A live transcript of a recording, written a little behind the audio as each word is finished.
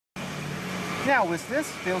Now with this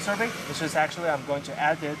field survey, which is actually I'm going to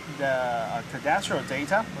add the cadastral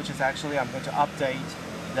data, which is actually I'm going to update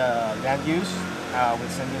the land use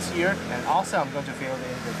within this year, and also I'm going to fill in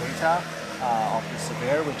the data of the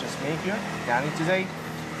surveyor, which is me here, Danny today.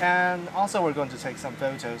 And also we're going to take some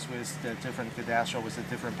photos with the different cadastral with the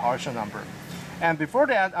different partial number. And before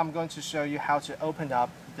that, I'm going to show you how to open up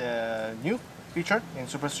the new feature in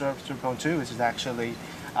SuperSurv 3.2, which is actually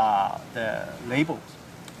the labels.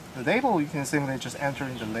 The label you can simply just enter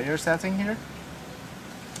in the layer setting here,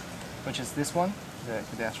 which is this one, the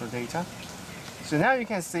cadastral data. So now you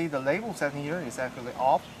can see the label setting here is actually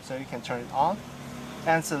off, so you can turn it on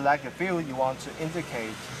and select the field you want to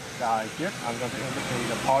indicate. Here I'm going to indicate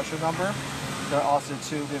the partial number. There are also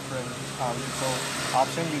two different little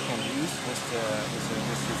options you can use with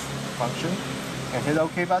this function. And hit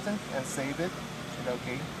OK button and save it. Hit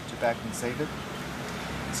OK to back and save it.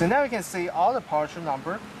 So now you can see all the partial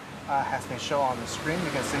number has been shown on the screen.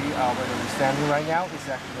 You can see where we're standing right now is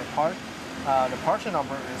actually the partial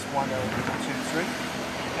number is 1023.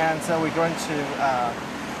 And so we're going to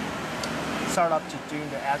start up to doing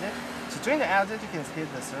the edit. So doing the edit, you can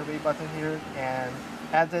hit the survey button here and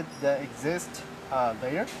edit the exist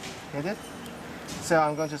layer. Hit it. So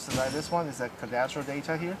I'm going to select this one. It's a cadastral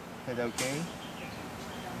data here. Hit OK.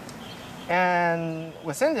 And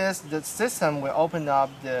within this, the system will open up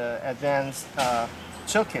the advanced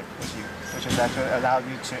toolkit with you, which is actually allow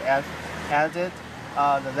you to edit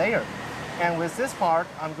the layer. And with this part,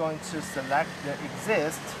 I'm going to select the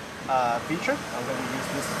exist feature. I'm going to use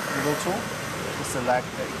this little tool to select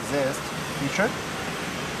the exist feature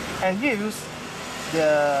and use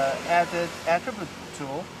the edit attribute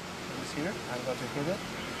tool, which is here. I'm going to hit it.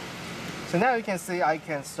 So now you can see I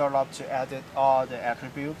can start up to edit all the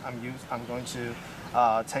attribute. I'm going to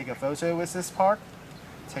take a photo with this part.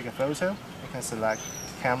 Take a photo. You can select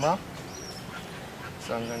camera.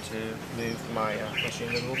 So I'm going to move my machine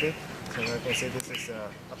a little bit. So now you can see this is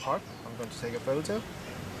a part. I'm going to take a photo.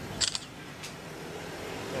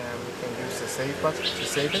 And we can use the save button to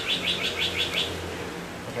save it.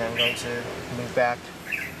 Okay, I'm going to move back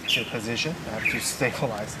to position. I have to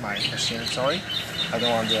stabilize my machine, sorry. I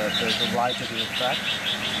don't want the light to be flat.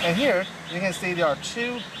 And here, you can see there are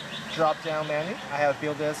two drop-down menus. I have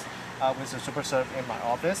built this with the SuperSurv in my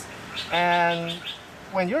office. And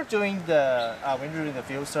when you're doing the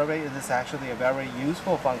field survey, it is actually a very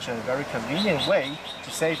useful function, a very convenient way to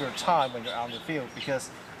save your time when you're on the field, because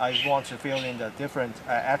you want to fill in the different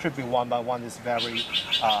attribute one by one is very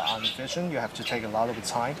inefficient. You have to take a lot of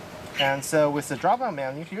time. And so with the drop-down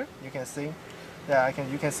menu here, you can see that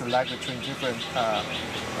you can select between different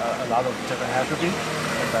a lot of different attributes.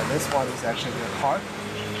 And this one is actually the part.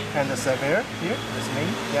 And the surveyor here is me,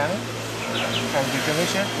 Danny. And to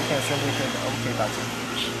finish it, you can simply hit the OK button.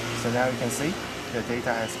 So now you can see the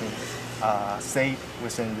data has been saved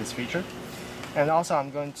within this feature. And also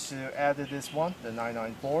I'm going to edit this one, the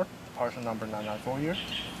 994, partial number 994 here.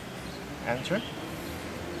 Enter.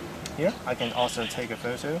 Here, I can also take a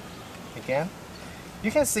photo again.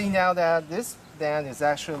 You can see now that this dam is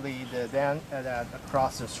actually the dam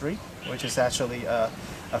across the street, which is actually a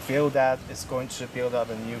field that is going to build up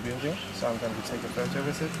a new building. So I'm going to take a photo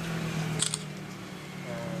with it.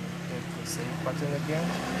 And hit the save button again.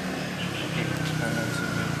 Okay, I'm going to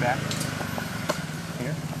move back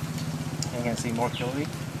here. You can see more clearly.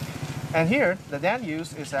 And here, the land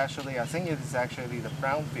use is actually, I think it is actually the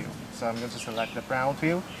brown field. So I'm going to select the brown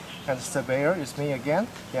field. And the surveyor is me again,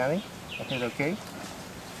 Danny. I hit OK.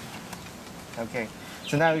 Okay.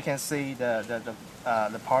 So now you can see the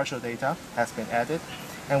partial data has been added.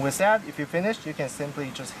 And with that, if you finish, you can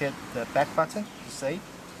simply just hit the back button to save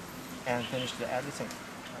and finish the editing.